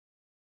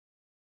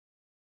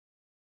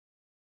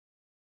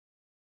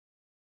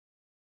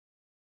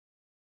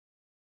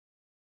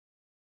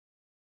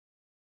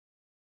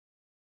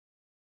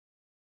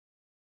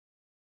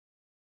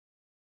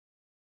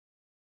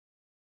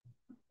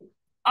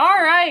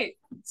All right.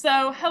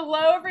 So,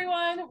 hello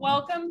everyone.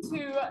 Welcome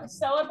to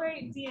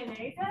Celebrate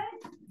DNA Day.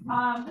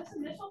 This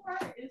initial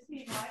part is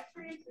being live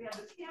streamed. So we have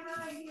this camera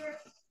right here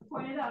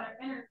pointed at our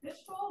inner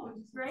fishbowl, which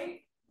is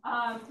great.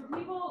 For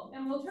people,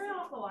 and we'll turn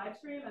off the live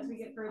stream as we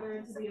get further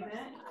into the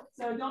event.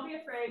 So don't be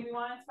afraid. We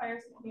want to inspire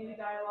some community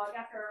dialogue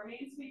after our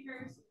main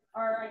speakers,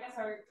 or I guess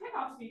our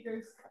kickoff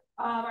speakers,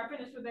 are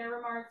finished with their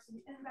remarks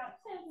in about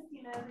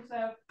 10-15 minutes or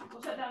so.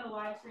 We'll shut down the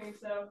live stream.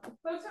 So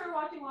folks who are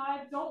watching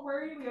live, don't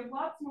worry. We have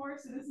lots more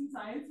Citizen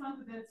Science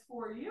Month events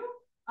for you.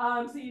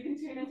 So you can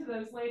tune into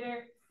those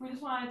later. We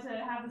just wanted to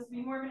have this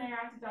be more of an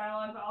interactive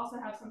dialogue, but also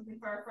have something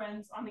for our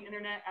friends on the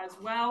internet as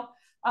well.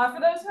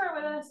 For those who are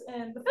with us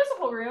in the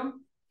physical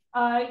room,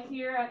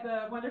 here at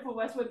the wonderful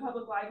Westwood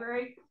Public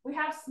Library, we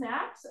have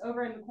snacks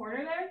over in the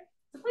corner there.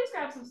 So please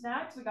grab some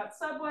snacks. We got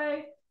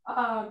Subway.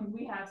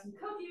 We have some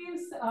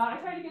cookies. I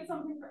try to get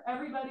something for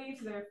everybody.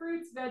 So there are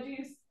fruits,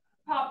 veggies,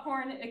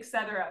 popcorn,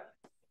 etc.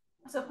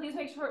 So please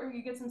make sure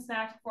you get some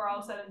snacks before all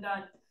is said and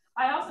done.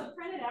 I also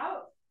printed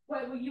out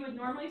what you would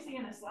normally see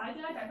in a slide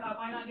deck. I thought,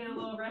 why not get a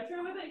little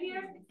retro with it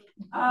here?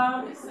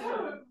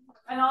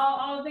 And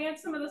I'll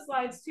advance some of the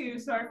slides too,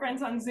 so our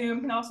friends on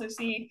Zoom can also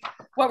see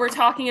what we're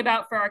talking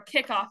about for our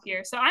kickoff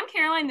here. So I'm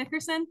Caroline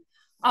Nickerson.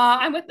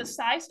 I'm with the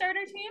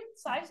SciStarter team.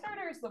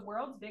 SciStarter is the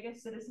world's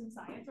biggest citizen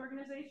science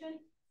organization.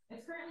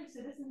 It's currently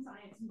Citizen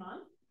Science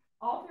Month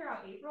all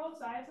throughout April.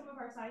 So I have some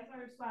of our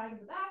SciStarter swag in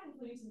the back,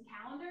 including some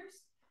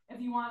calendars if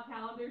you want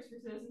calendars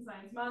for Citizen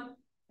Science Month.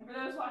 And for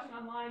those watching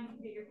online, you can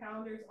get your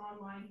calendars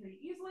online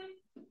pretty easily.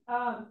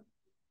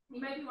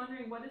 You might be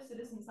wondering, what is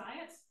citizen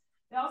science?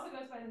 It also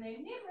goes by the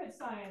name neighborhood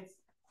science,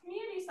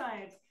 community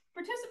science,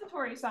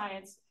 participatory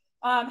science.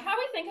 How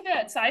we think of it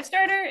at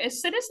SciStarter is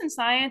citizen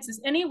science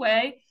is any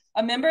way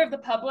a member of the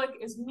public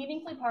is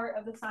meaningfully part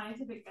of the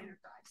scientific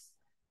enterprise.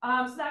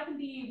 So that can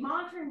be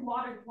monitoring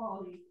water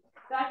quality.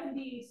 That can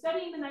be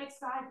studying the night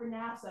sky for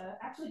NASA.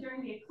 Actually,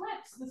 during the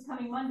eclipse this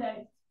coming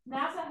Monday,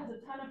 NASA has a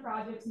ton of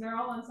projects, and they're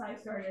all on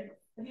SciStarter.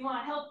 If you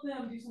want to help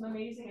them do some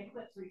amazing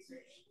eclipse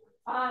research.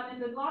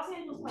 And the Los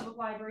Angeles Public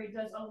Library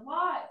does a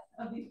lot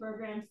of these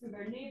programs through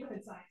their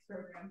neighborhood science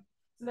program.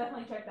 So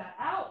definitely check that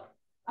out.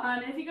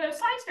 And if you go to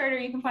SciStarter,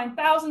 you can find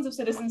thousands of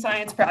citizen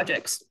science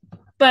projects.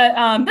 But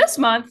this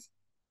month,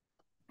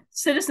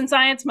 Citizen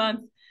Science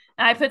Month,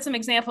 and I put some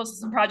examples of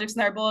some projects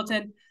in our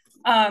bulletin,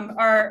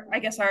 our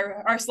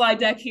slide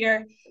deck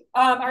here.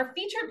 Our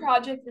featured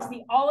project is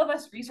the All of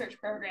Us research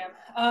program.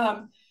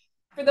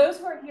 For those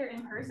who are here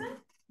in person,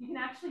 you can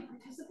actually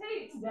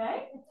participate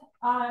today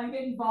and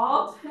get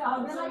involved.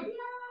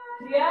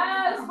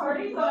 Yes,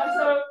 party time.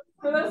 So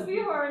for those of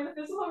you who are in the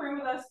physical room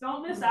with us,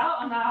 don't miss out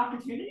on that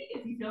opportunity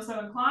if you feel so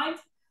inclined.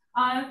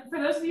 For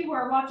those of you who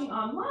are watching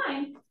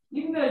online,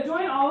 you can go to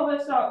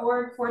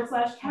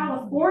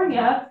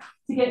joinallofus.org/California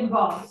to get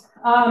involved.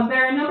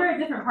 There are a number of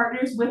different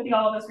partners with the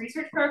All of Us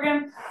research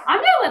program. I'm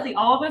going to let the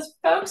All of Us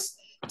folks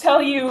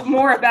tell you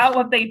more about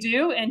what they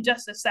do in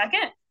just a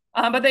second,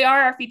 but they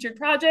are our featured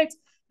project.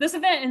 This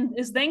event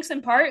is thanks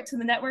in part to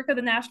the network of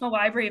the National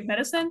Library of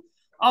Medicine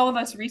All of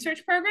Us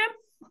research program,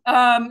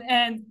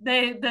 and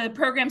the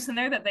programs in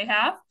there that they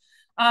have.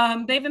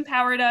 They've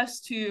empowered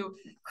us to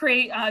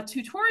create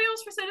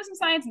tutorials for citizen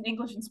science in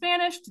English and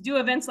Spanish, to do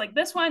events like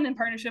this one in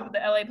partnership with the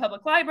LA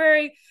Public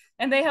Library,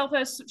 and they help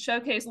us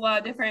showcase a lot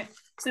of different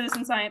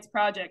citizen science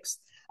projects.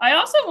 I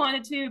also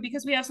wanted to,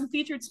 because we have some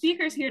featured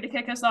speakers here to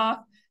kick us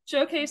off,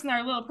 showcase in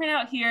our little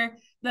printout here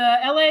the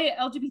LA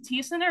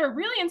LGBT Center, a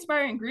really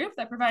inspiring group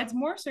that provides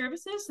more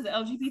services to the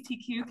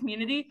LGBTQ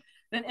community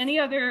than any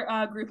other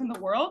group in the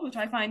world, which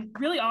I find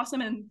really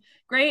awesome and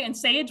great, and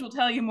Sage will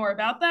tell you more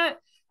about that.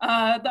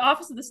 The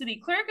Office of the City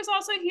Clerk is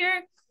also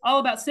here, all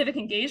about civic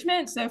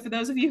engagement. So for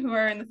those of you who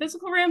are in the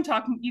physical room,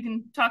 you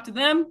can talk to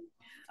them.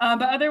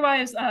 But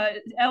otherwise,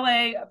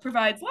 LA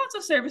provides lots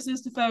of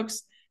services to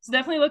folks. So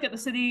definitely look at the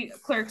City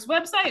Clerk's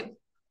website.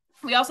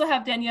 We also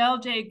have Danielle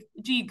G.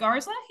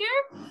 Garza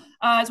here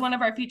as one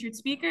of our featured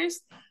speakers.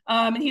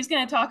 And he's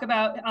going to talk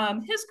about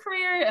his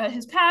career,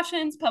 his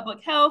passions,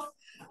 public health,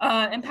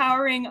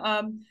 empowering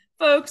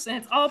folks. And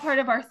it's all part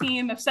of our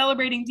theme of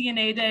celebrating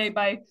DNA Day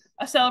by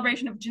a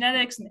celebration of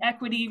genetics and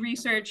equity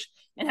research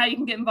and how you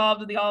can get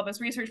involved with the All of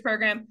Us research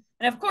program.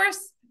 And of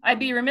course, I'd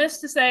be remiss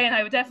to say, and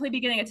I would definitely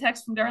be getting a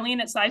text from Darlene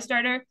at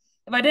SciStarter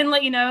if I didn't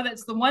let you know that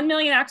it's the 1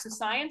 million acts of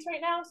science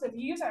right now. So if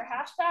you use our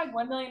hashtag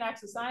 1 million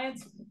acts of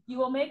science, you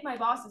will make my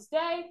boss's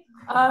day.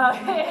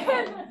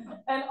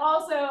 And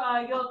also,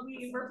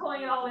 we're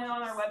pulling it all in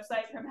on our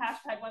website from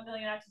hashtag 1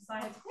 million acts of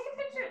science. Take a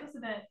picture at this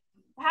event.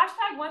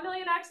 Hashtag 1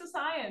 million acts of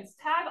science.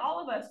 Tag all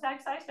of us. Tag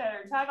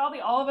SciStarter. Tag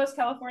all of us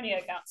California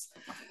accounts.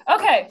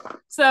 Okay,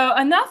 so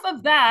enough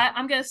of that.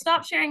 I'm going to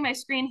stop sharing my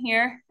screen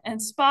here and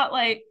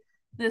spotlight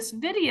this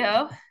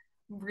video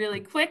really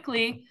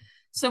quickly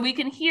so we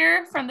can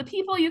hear from the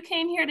people you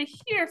came here to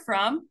hear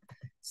from.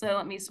 So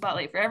let me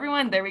spotlight for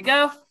everyone. There we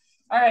go.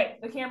 All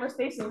right, the camera's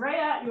facing right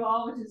at you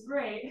all, which is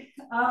great.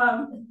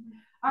 All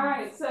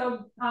right,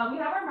 so we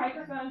have our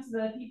microphones.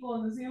 The people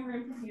in the Zoom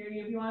room can hear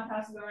you if you want to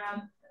pass it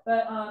around.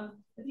 But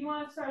if you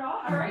want to start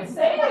off, all right,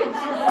 Sage.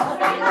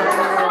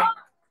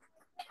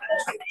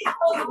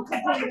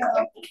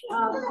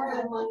 Hi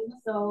everyone.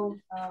 So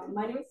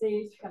my name is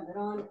Sage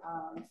Calderon.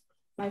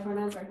 My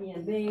pronouns are he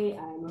and they.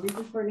 I'm a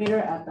research coordinator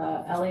at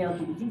the LA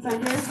LGBT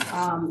Center.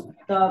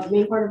 The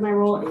main part of my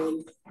role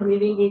is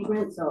community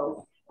engagement.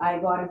 So I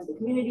go out into the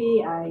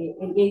community, I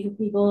engage with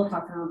people,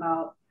 talk to them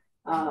about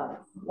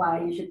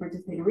why you should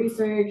participate in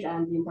research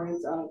and the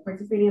importance of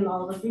participating in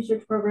all of those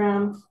research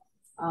programs.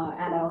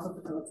 And I also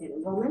facilitate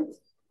enrollment.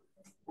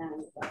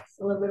 And that's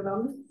a little bit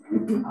about me.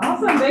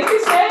 Awesome. Thank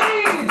you,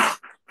 Sage.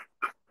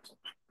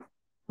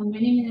 My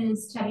name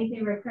is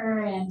Chetty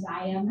Ricker, and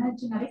I am a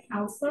genetic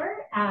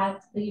counselor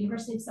at the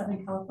University of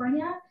Southern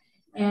California.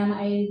 And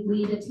I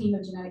lead a team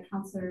of genetic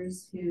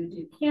counselors who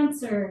do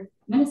cancer.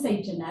 I'm going to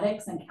say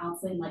genetics and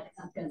counseling like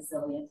a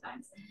gazillion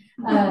times.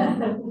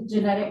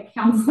 Genetic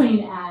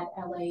counseling at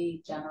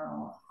LA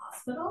General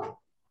Hospital.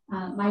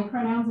 My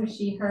pronouns are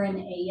she, her, and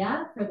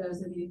ella, for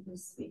those of you who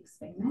speak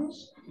Spanish.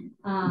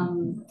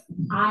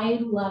 I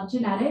love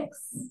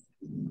genetics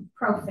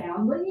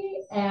profoundly,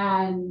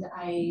 and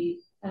I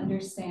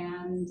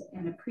understand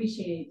and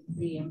appreciate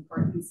the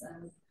importance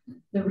of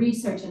the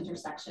research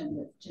intersection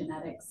with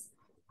genetics.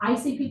 I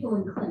see people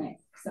in clinic,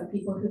 so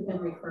people who've been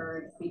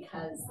referred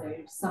because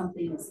there's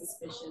something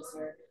suspicious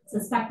or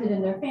suspected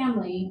in their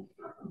family,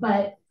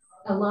 but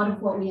a lot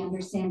of what we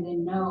understand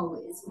and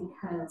know is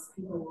because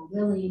people were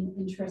willing,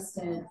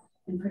 interested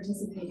in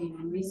participating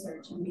in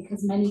research, and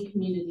because many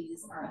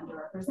communities are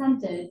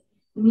underrepresented, it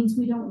means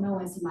we don't know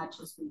as much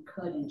as we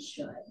could and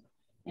should.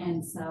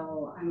 And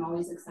so I'm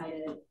always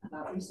excited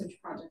about research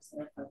projects that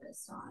are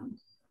focused on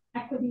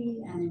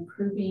equity and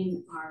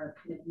improving our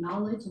kind of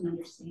knowledge and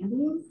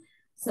understanding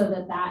so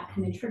that that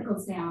kind of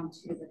trickles down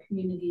to the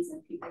communities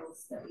and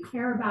peoples that we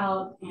care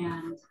about,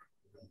 and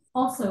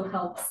also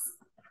helps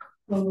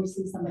when we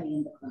see somebody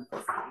in the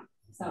clinical setting.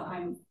 So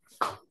I'm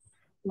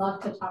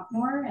love to talk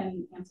more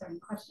and answer any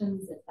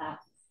questions if that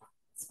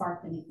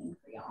sparked anything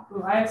for y'all.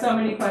 Ooh, I have so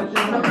many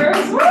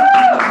questions. Woo!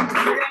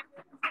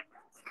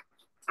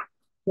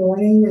 So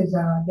my name is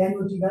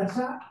Daniel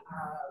Giversa.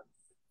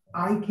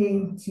 I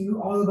came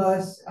to all of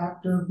us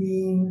after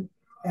being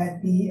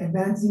at the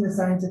Advancing the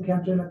Science of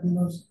Cancer in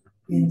Latinos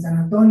in San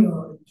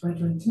Antonio in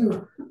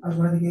 2022. I was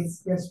one of the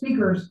guest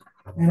speakers,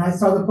 and I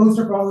saw the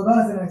poster for all of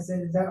us, and I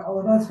said, is that all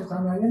of us? Because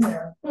I'm not in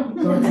there.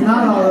 So it's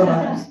not all of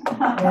us.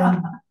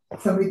 And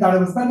somebody thought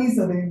it was funny,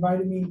 so they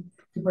invited me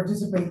to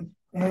participate.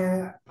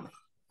 And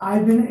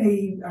I've been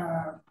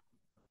a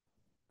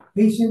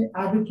patient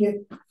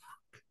advocate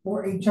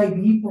for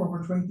HIV for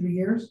over 23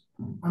 years.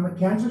 I'm a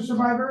cancer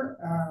survivor.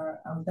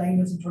 I was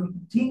diagnosed in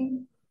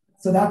 2015.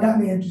 So that got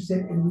me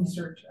interested in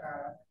research.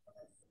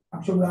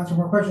 I'm sure we'll answer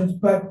more questions,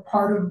 but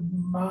part of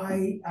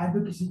my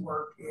advocacy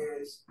work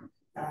is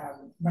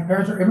my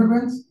parents are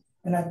immigrants,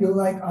 and I feel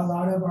like a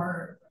lot of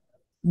our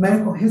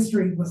medical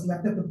history was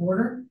left at the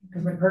border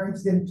because my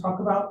parents didn't talk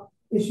about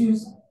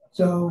issues.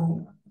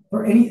 So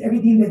for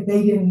everything that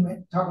they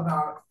didn't talk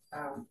about,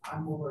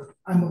 I'm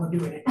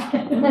overdoing it.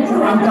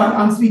 So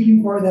I'm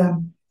speaking for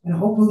them, and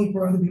hopefully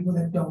for other people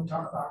that don't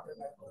talk about their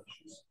medical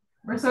issues.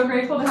 We're so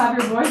grateful to have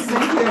your voice.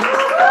 Thank you.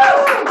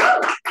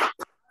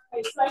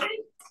 Right, so I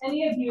think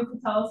any of you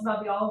could tell us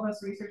about the All of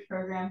Us research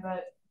program,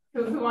 but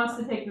who wants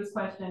to take this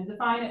question?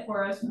 Define it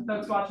for us, for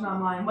folks watching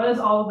online. What does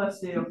All of Us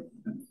do?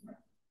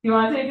 Do you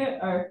want to take it,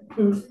 or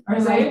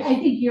say it? I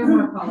think you're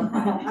more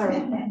qualified. All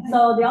right.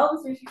 So the All of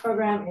Us research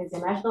program is a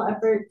national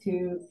effort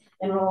to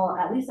enroll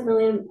at least 1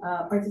 million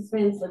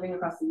participants living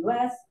across the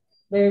U.S.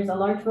 There's a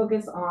large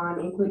focus on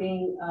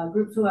including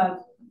groups who have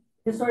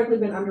historically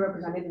been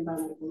underrepresented in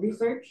biomedical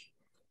research,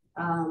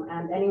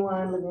 and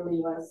anyone living in the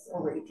U.S.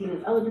 over 18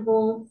 is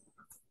eligible.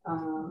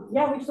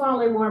 Yeah, we just want to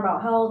learn more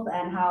about health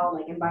and how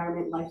like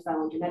environment,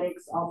 lifestyle, and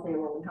genetics all play a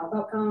role in health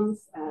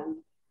outcomes, and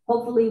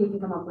hopefully we can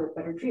come up with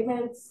better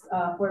treatments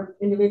for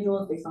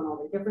individuals based on all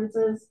their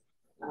differences.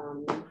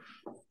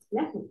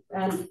 Yeah,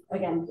 and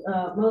again,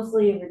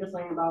 mostly we're just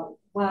learning about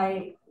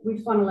why, we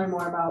just want to learn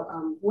more about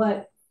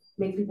what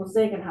makes people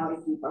sick and how to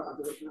keep our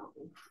population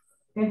healthy.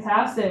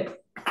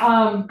 Fantastic.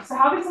 So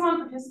how can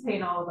someone participate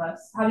in All of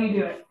Us? How do you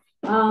do it?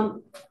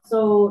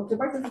 So to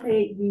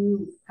participate,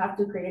 you have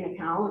to create an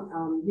account.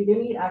 You do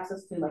need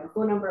access to like a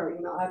phone number or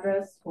email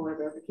address for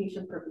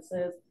verification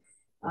purposes,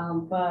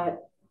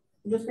 but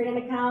just create an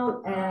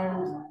account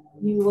and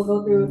you will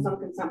go through some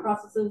consent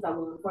processes that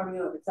will inform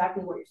you of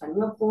exactly what you're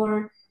signing up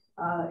for.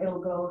 It'll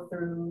go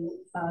through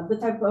the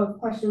type of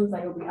questions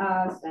that you'll be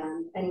asked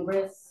and any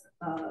risks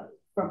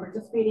from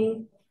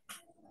participating.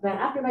 Then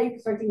after that, you can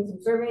start taking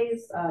some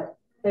surveys.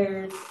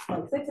 There's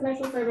like 6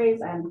 initial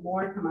surveys and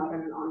more come out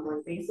on an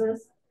ongoing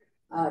basis.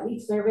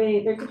 Each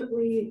survey, they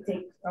typically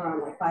take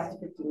around like 5 to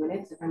 15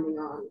 minutes, depending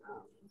on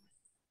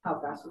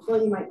how fast or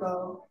slow you might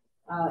go.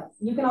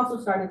 You can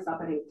also start and stop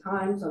at any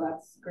time, so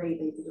that's great.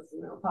 And you can just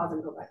pause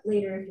and go back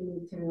later if you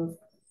need to.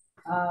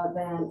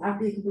 Then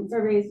after you complete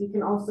surveys, you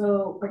can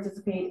also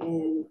participate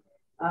in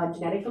a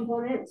genetic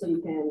component. So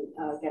you can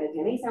get a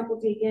DNA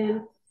sample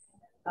taken,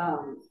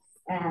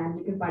 and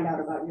you can find out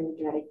about your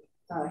genetic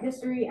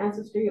history,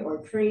 ancestry, or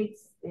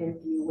traits if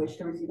you wish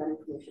to receive that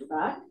information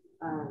back.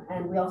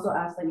 And we also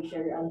ask that you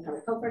share your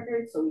electronic health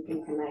records so we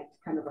can connect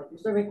kind of like your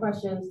survey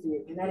questions to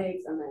your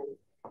genetics and then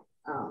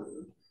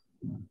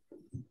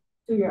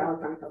to your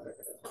electronic health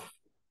records as well.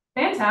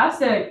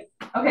 Fantastic.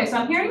 Okay, so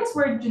I'm hearing this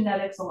word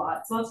genetics a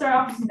lot. So let's start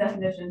off with some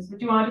definitions. Would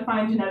you want to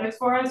define genetics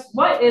for us?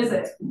 What is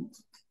it?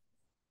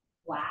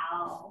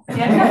 Wow. Yeah,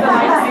 you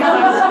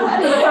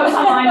have the folks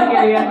online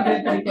here. You have to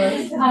get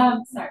pretty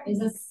close. Sorry, is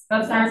this?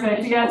 That's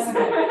perfect. Yes.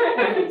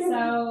 Okay,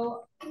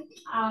 so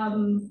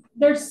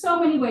there's so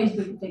many ways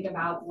we can think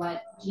about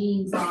what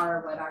genes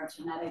are, what our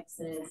genetics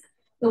is.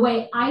 The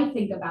way I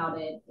think about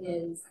it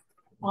is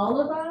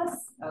all of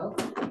us,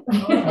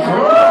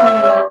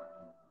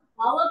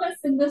 all of us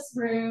in this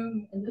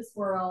room, in this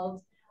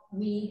world,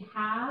 we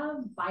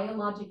have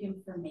biologic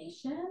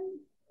information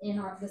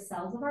in the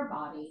cells of our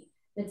body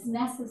that's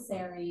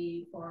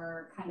necessary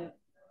for kind of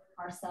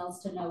our cells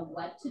to know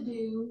what to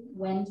do,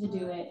 when to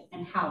do it,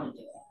 and how to do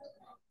it.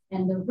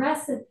 And the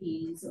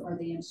recipes or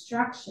the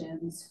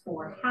instructions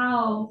for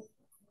how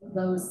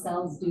those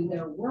cells do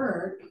their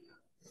work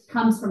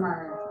comes from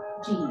our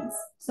genes.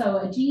 So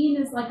a gene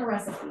is like a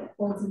recipe, it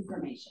holds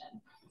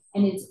information.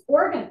 And it's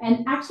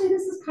and actually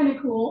this is kind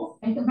of cool.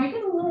 I might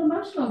get a little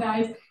emotional,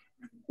 guys.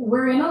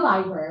 We're in a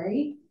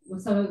library.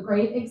 So a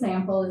great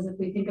example is if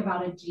we think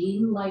about a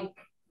gene like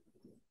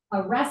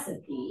a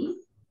recipe,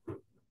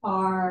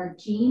 our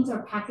genes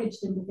are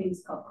packaged into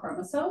things called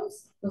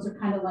chromosomes. Those are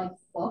kind of like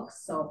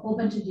books, so a whole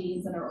bunch of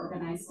genes that are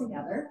organized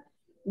together.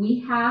 We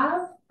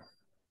have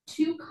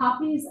 2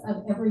 copies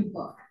of every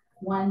book,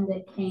 one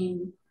that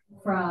came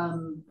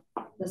from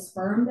the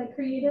sperm that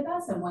created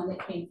us and one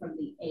that came from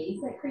the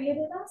egg that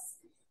created us.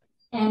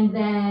 And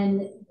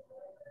then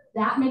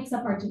that makes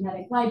up our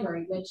genetic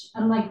library, which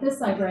unlike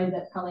this library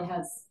that probably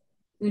has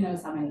who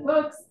knows how many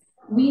books,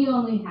 we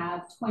only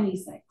have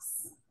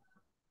 26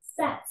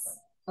 sets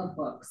of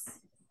books.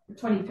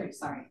 23,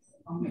 sorry.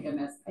 Oh my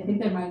goodness. I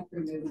think they might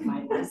remove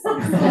my list. I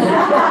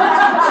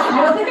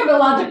don't think I'm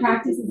allowed to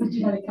practice as a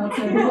genetic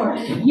counselor anymore.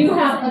 You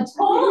have a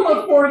total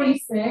of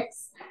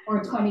 46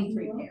 or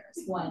 23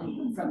 pairs,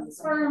 one from the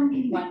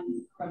sperm,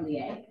 one from the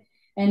egg.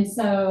 And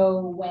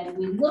so when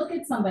we look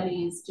at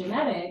somebody's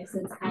genetics,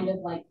 it's kind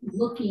of like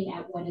looking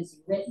at what is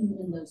written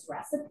in those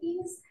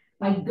recipes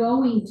by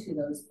going to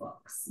those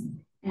books.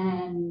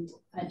 And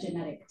a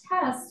genetic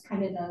test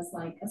kind of does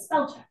like a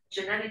spell check.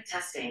 Genetic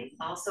testing,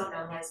 also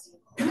known as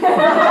We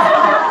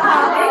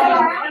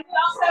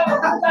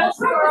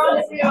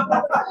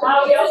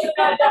also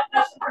got a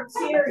definition from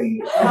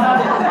Siri.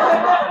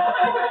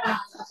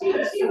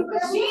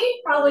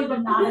 She probably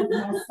would not have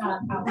messed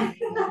up how many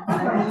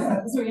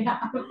chromosomes we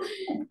have.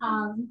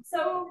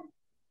 So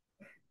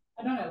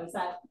I don't know, is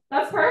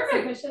that's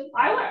perfect. Sufficient?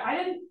 I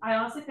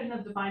honestly couldn't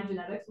have defined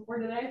genetics before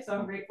today, so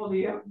I'm grateful to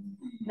you.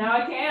 Now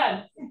I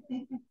can.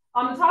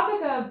 On the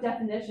topic of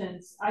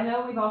definitions, I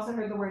know we've also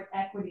heard the word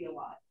equity a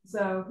lot.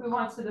 So who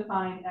wants to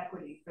define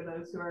equity for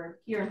those who are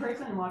here in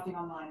person and watching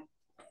online?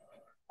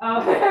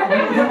 Oh.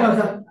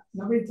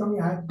 Nobody told me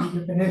I had to do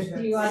definitions.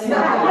 Do you want to?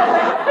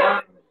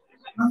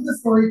 I'm the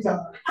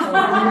storyteller.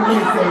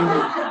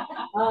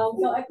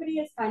 So equity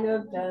is kind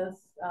of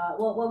just,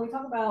 well, when we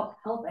talk about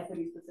health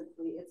equity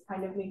specifically, it's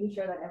kind of making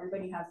sure that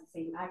everybody has the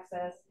same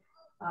access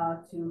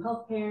to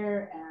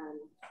healthcare and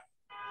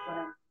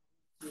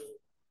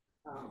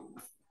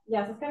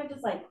yeah, so it's kind of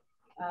just like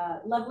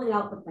leveling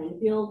out the playing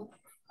field.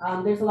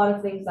 There's a lot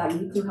of things that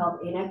lead to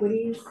health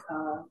inequities.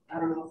 I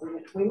don't know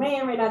if we may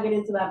or may not get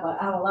into that, but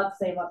I have a lot to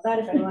say about that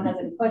if anyone has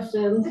any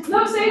questions.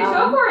 No, Sage,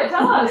 go for it.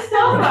 Tell us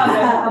about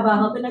it. About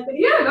health inequity?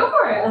 Yeah, go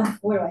for it.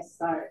 Where do I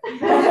start?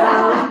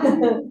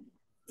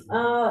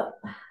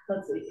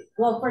 Let's see.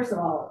 Well, first of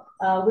all,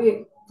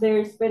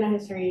 there's been a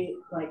history,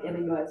 like in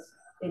the US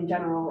in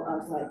general,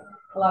 of like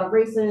a lot of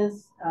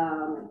racist,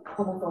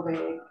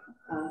 homophobic,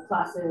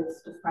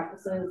 classes, just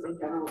practices in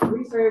general in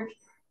research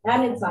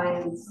and in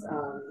science,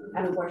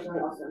 and unfortunately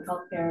also in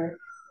healthcare.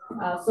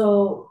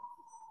 So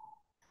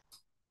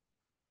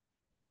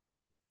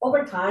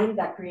over time,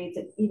 that creates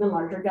even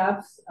larger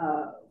gaps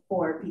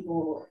for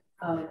people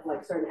of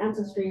like certain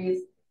ancestries.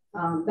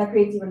 That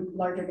creates even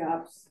larger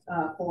gaps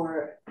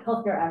for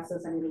healthcare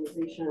access and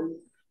utilization.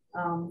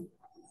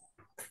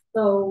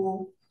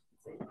 So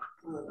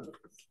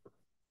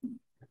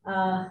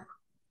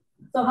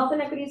health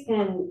inequities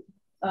can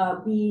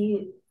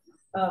be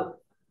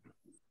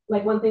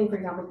like one thing, for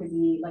example, could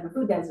be like a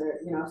food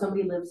desert. You know, if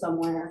somebody lives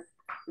somewhere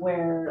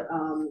where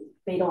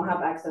they don't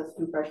have access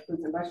to fresh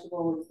fruits and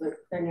vegetables,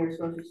 their nearest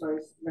grocery store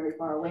is very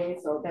far away,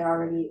 so they're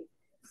already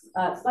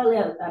slightly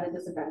at a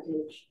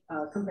disadvantage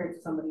compared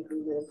to somebody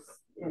who lives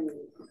in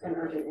an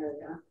urban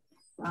area.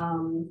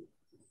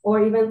 Or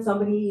even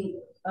somebody,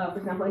 for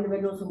example,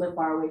 individuals who live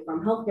far away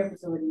from healthcare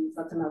facilities,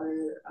 that's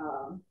another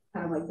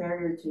kind of like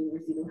barrier to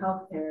receiving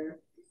healthcare.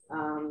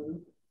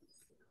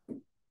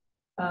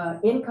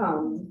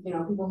 Income, you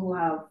know, people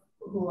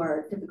who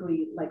are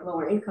typically like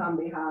lower income,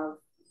 they have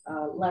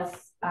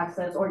less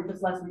access or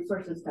just less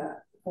resources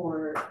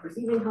for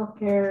receiving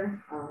healthcare.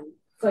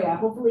 So yeah,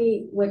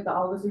 hopefully with the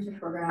All of Us Research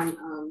Program,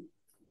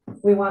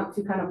 we want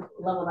to kind of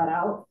level that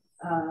out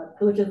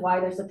which is why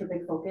there's such a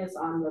big focus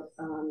on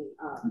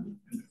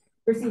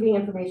receiving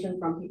information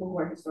from people who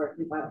are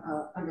historically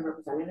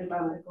underrepresented in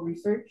biomedical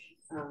research.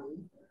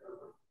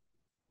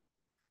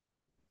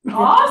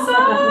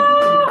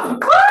 Awesome!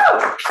 Woo!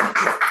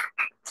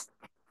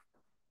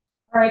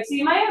 All right, so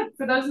you might have,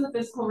 for those in the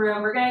physical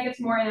room, we're going to get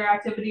to more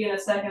interactivity in a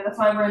second. That's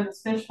why we're in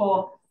this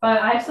fishbowl.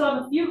 But I still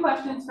have a few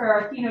questions for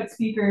our keynote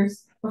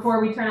speakers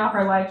before we turn off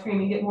our live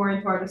stream and get more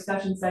into our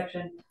discussion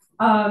section.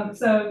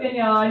 So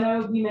Danielle, I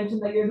know you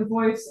mentioned that you're the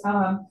voice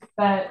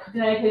that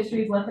genetic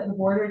history is left at the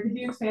border. Could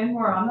you expand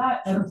more on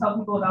that and tell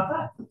people about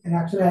that? And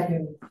actually, I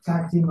can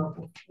tag team up,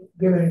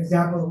 give an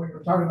example of what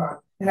you're talking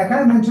about. And I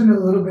kind of mentioned it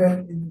a little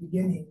bit in the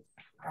beginning.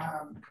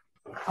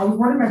 I was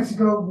born in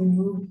Mexico. We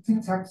moved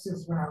to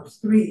Texas when I was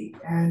 3.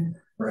 And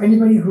for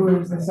anybody who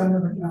is the son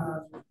of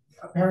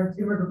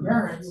immigrant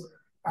parents,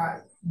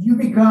 you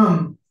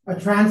become a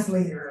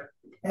translator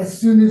as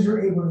soon as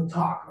you're able to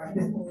talk. Right?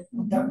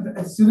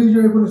 As soon as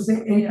you're able to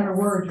say any kind of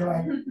word, you're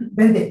like,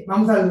 vente,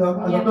 vamos al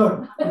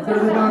doctor, let's go to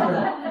the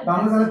doctor,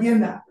 vamos a la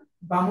tienda,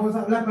 vamos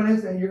a hablar con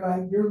eso. And you're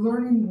like, you're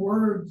learning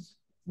words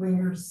when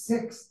you're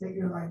 6 that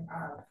you're like,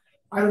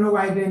 I don't know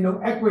why I didn't know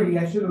equity.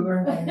 I should have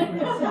learned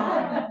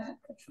that.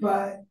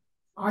 But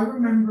I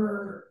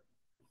remember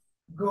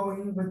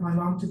going with my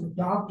mom to the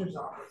doctor's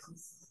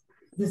office.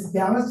 This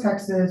Dallas,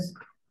 Texas,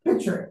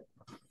 picture it.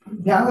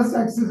 Dallas,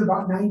 Texas,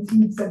 about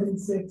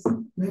 1976,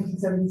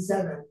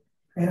 1977.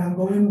 And I'm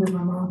going with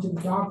my mom to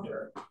the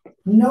doctor.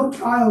 No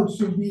child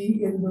should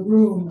be in the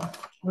room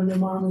when their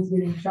mom is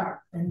getting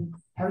checked and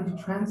having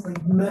to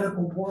translate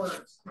medical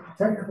words,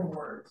 technical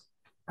words.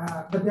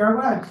 But there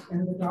I was,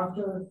 and the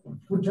doctor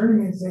would turn to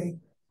me and say,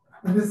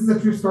 and this is a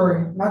true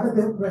story, not that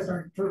the rest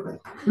aren't true, but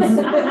this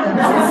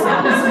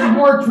is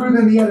more true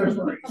than the other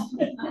stories.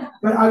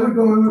 But I would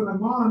go in with my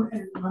mom,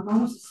 and my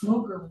mom was a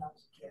smoker when I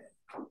was a kid.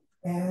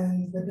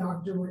 And the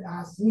doctor would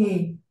ask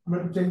me, I'm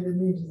going to pretend to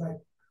me, she's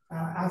like,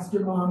 ask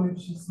your mom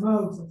if she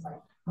smokes. It's like,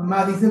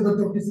 Mamá dice el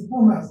doctor que si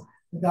fumas.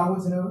 The doctor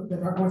wants to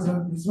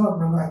know if you smoke.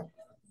 And I'm like,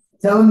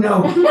 tell him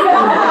no.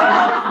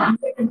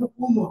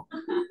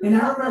 And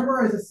I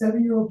remember as a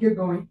 7-year-old kid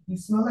going, you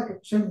smell like a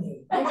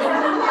chimney.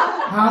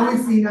 How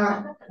is he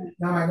not?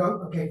 Now I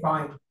go, okay,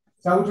 fine.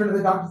 So I would turn to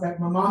the doctor, like,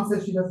 my mom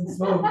says she doesn't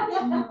smoke.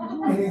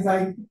 And he's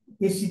like,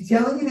 is she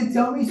telling you to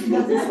tell me she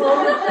doesn't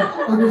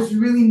smoke? Or does she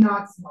really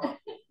not smoke?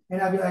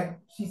 And I'd be like,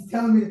 she's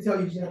telling me to tell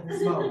you she doesn't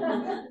smoke.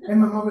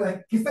 And my mom would be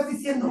like, ¿Qué estás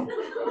diciendo?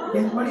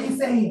 What are you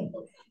saying?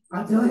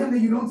 I'm telling him that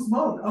you don't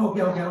smoke. Oh,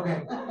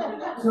 okay.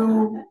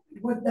 So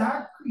what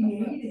that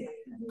created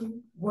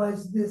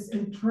was this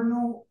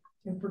internal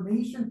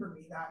information for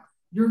me that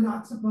you're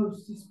not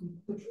supposed to speak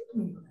the truth to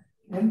me.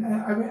 And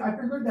I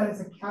figured that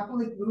as a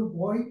Catholic little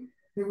boy,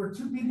 there were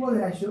 2 people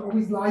that I should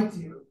always lie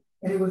to.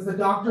 And it was the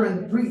doctor and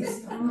the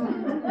priest.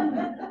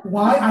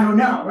 Why? I don't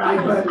know,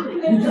 right? But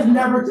you just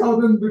never tell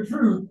them the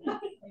truth.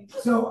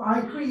 So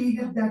I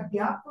created that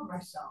gap for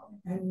myself.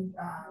 And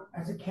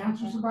as a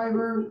cancer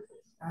survivor,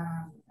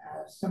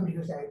 as somebody who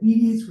has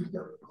diabetes, who's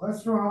dealing with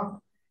cholesterol,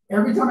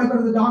 every time I go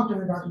to the doctor,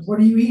 and the doctor's, what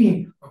are you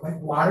eating? I'm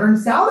like, water and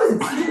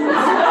salads.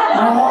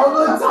 All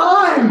the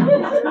time.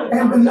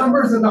 And the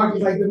numbers, the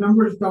doctor's like, the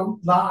numbers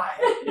don't lie.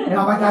 And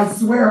I'm like, I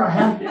swear, I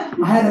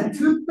had a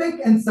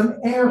toothpick and some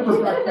air for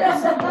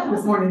breakfast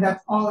this morning.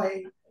 That's all I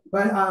ate.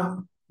 But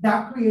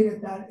that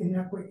created that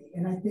inequity.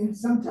 And I think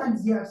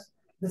sometimes, yes,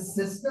 the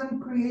system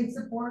creates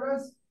it for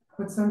us,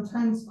 but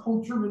sometimes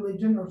culture,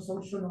 religion, or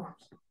social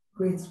norms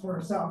creates for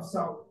ourselves.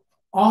 So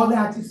all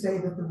that to say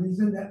that the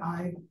reason that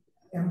I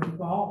am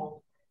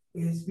involved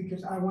is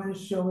because I want to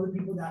show the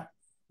people that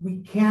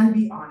we can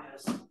be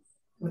honest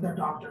with our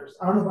doctors.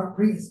 I don't know about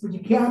priests, but you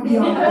can be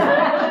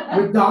honest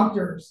with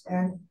doctors,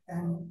 and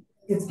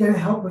it's going to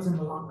help us in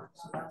the long run.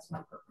 So that's my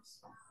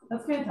purpose.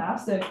 That's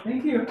fantastic.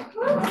 Thank you.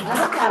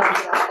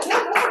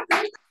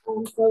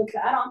 So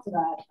to add on to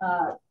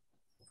that,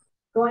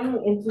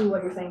 going into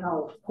what you're saying,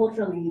 how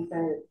culturally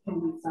there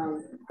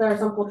are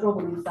some cultural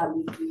beliefs that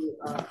lead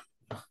to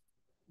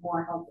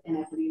more health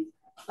inequities.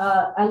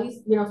 At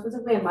least,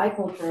 specifically in my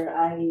culture,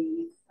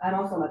 I'm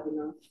also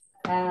Latino.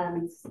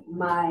 And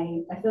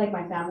I feel like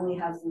my family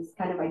has this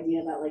kind of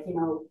idea that, like,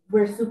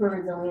 we're super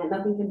resilient,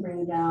 nothing can bring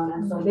you down.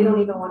 And so they don't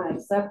even want to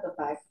accept the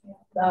fact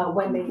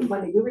when they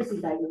do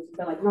receive diagnosis,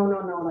 they're like, no,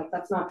 like,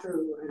 that's not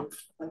true. And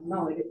like,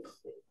 no,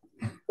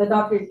 the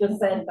doctor just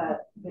said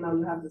that,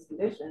 you have this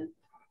condition.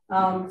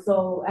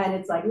 So, and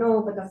it's like,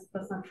 no, but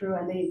that's not true.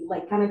 And they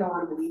like kind of don't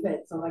want to believe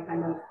it. So I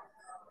kind of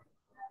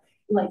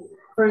like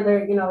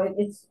further,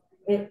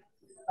 it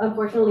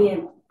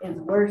unfortunately is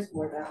worse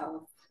for their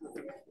health.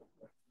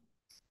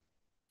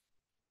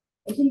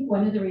 I think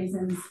one of the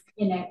reasons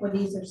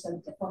inequities are so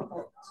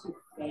difficult to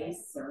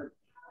face or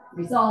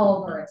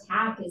resolve or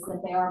attack is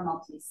that they are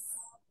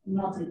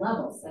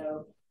multi-level.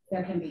 So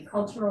there can be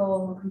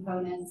cultural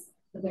components,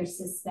 but there's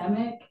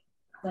systemic,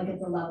 like at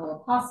the level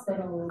of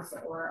hospitals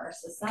or our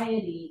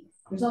society.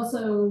 There's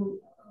also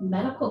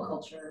medical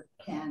culture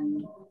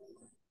can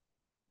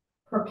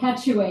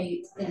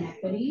perpetuate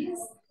inequities.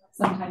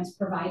 Sometimes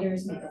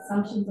providers make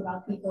assumptions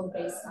about people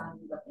based on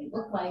what they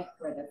look like,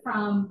 where they're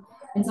from.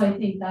 And so I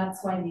think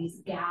that's why these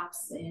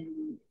gaps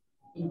in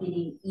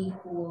getting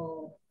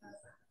equal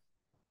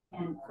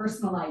and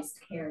personalized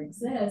care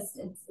exist.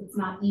 It's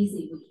not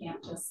easy. We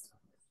can't just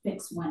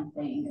fix one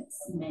thing.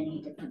 It's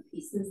many different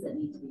pieces that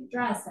need to be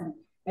addressed. And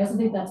I also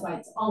think that's why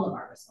it's all of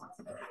our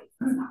responsibility.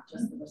 It's not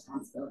just the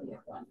responsibility of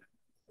one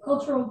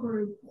cultural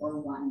group or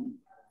one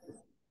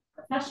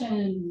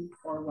profession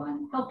or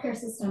one healthcare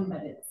system,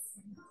 but it's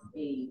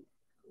a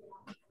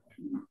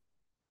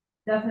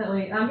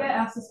Definitely. I'm going to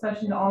ask this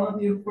question to all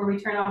of you before we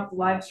turn off the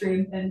live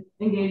stream and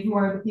engage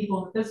more of the people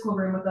in the physical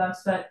room with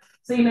us. But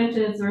so you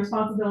mentioned it's the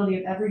responsibility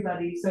of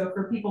everybody. So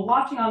for people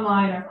watching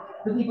online or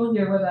the people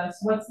here with us,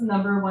 what's the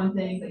number one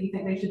thing that you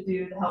think they should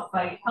do to help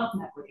fight health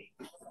inequity?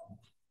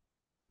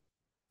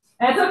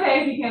 And it's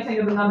okay if you can't think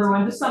of the number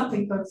one, just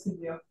something folks can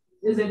do.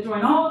 Is it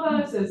join all of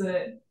us? Is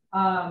it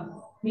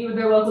meet with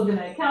their local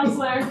genetic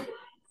counselor?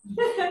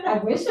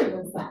 I wish it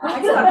was that.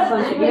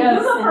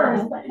 Yes.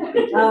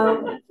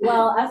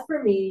 Well, as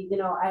for me,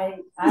 I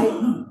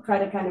try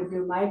to kind of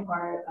do my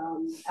part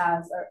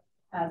as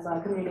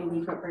a community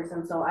engagement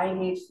person. So I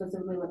engage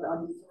specifically with the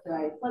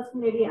LGBTQI plus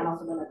community and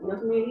also the Latino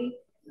community.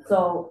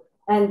 So,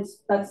 and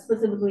that's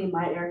specifically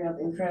my area of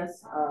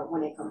interest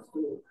when it comes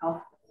to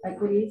health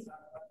equities.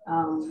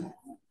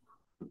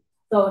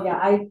 So yeah,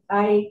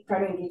 I try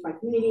to engage my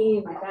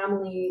community, my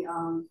family,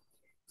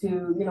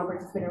 to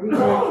participate in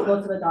research,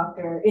 go to the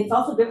doctor. It's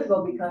also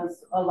difficult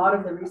because a lot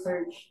of the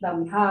research that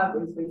we have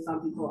is based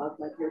on people of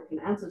like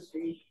European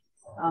ancestry,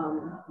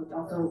 which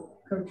also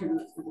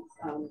contributes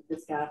to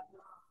this gap.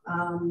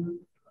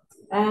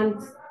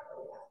 And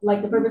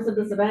like the purpose of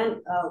this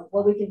event,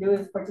 what we can do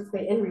is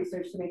participate in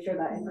research to make sure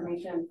that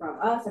information from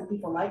us and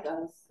people like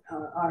us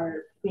are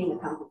being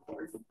accounted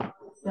for.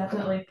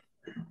 Definitely.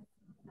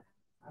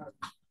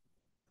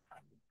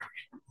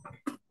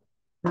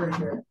 Very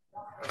good.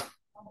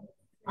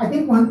 I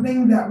think one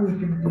thing that we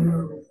can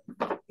do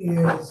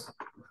is,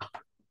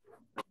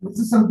 this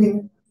is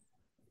something,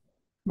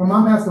 my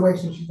mom passed away,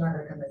 so she's not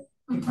going to come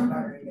in, kick my butt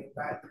or anything,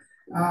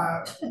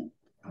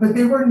 but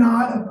they were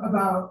not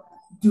about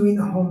doing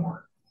the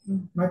homework.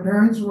 My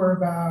parents were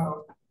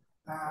about,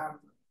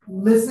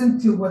 listen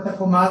to what the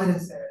comadre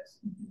says,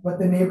 what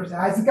the neighbor says.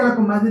 Así que la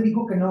comadre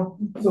dijo que no,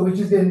 so we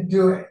just didn't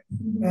do it.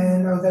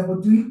 And I was like,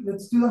 well,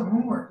 let's do the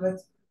homework.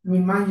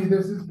 Mind you,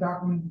 this is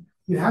back when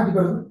you had to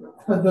go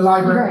to the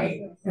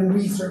library and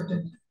research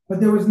it, but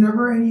there was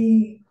never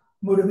any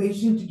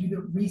motivation to do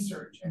the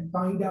research and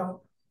find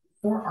out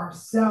for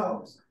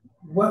ourselves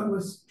what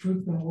was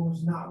truthful and what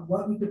was not,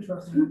 what we could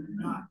trust and what we could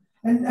not.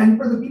 And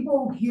for the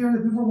people here,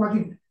 the people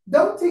watching,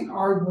 don't take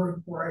our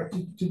word for it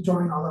to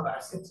join all of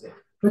us.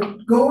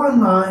 But go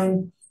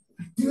online,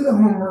 do the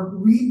homework,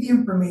 read the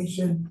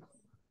information,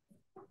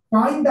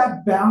 find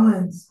that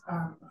balance.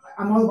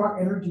 I'm all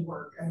about energy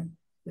work, and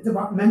it's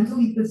about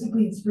mentally,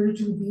 physically, and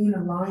spiritually being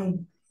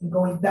aligned and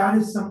going, that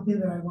is something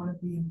that I want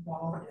to be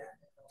involved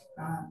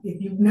in.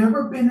 If you've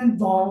never been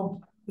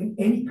involved in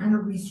any kind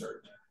of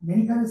research, in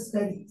any kind of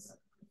studies,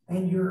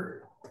 and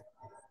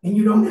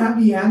you don't have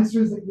the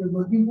answers that you're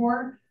looking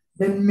for,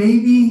 then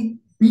maybe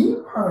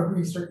being part of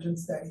research and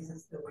studies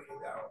is the way to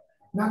go.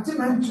 Not to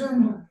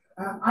mention,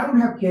 I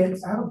don't have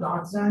kids. I have a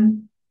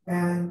godson,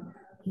 and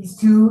he's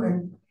 2,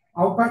 and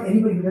I'll fight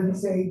anybody who doesn't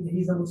say that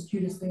he's the most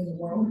cutest thing in the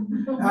world.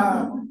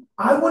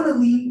 I want to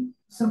leave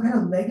some kind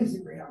of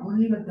legacy for him. I want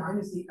to leave a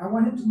dynasty. I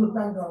want him to look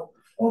back and go,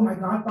 oh, my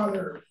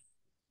godfather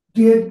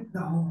did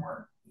the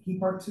homework. He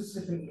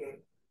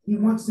participated. He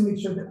wants to make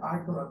sure that I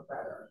grow up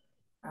better.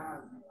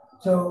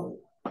 So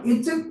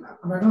it took,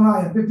 I'm not gonna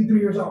lie, I'm 53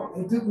 years old.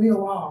 It took me a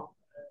while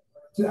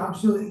to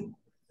actually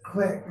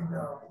click and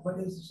go, what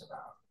is this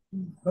about?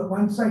 But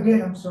once I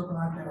did, I'm so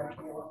glad that I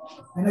did.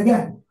 And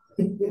again,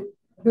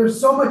 there's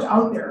so much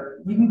out there.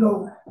 You can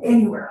go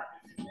anywhere.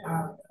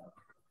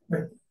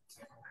 But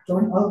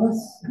join all of us.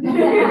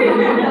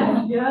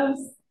 Yes.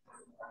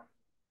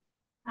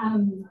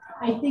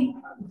 I think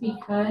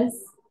because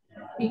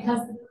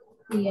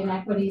the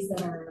inequities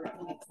that are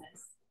in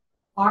excess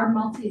are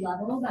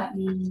multi-level, that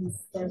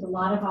means there's a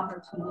lot of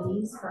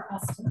opportunities for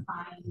us to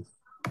find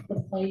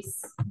the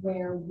place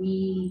where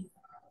we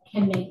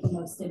can make the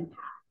most impact.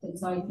 And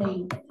so I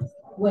think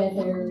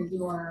whether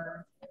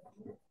you're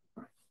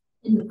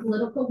in the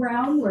political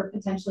realm where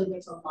potentially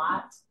there's a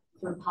lot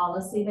for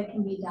policy that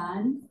can be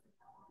done,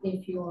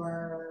 if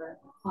you're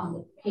on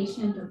the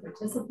patient or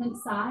participant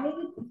side,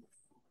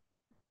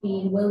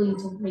 being willing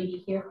to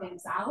maybe hear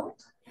things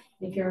out.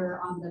 If you're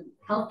on the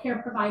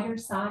healthcare provider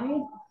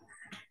side,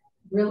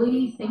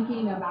 really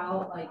thinking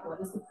about like,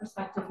 what is the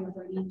perspective you're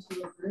bringing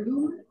to a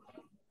room?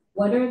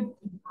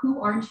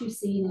 Who aren't you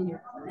seeing in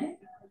your clinic?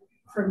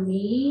 For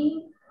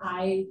me,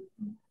 I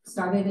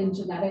started in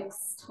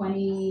genetics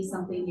 20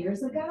 something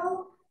years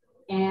ago,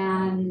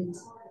 and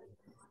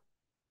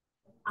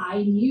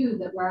I knew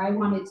that where I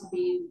wanted to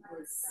be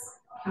was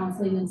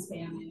counseling in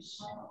Spanish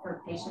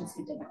for patients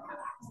who didn't have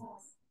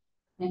access.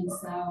 And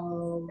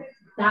so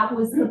that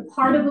was the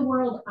part of the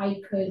world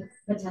I could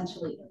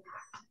potentially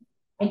impact.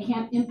 I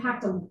can't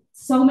impact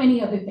so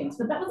many other things,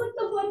 but that was like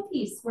the one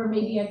piece where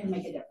maybe I can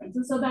make a difference.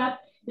 And so that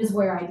is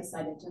where I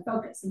decided to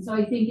focus. And so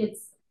I think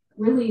it's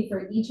really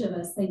for each of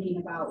us thinking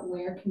about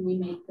where can we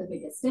make the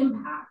biggest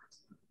impact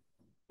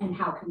and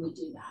how can we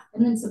do that?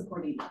 And then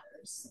supporting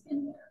others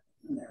in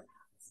their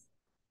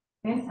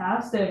paths.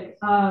 Fantastic.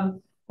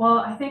 Well,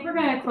 I think we're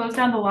going to close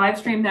down the live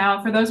stream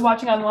now. For those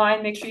watching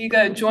online, make sure you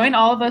go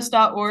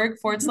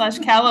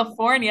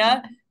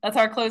joinallofus.org/California. That's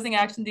our closing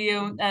action to you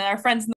and our friends in the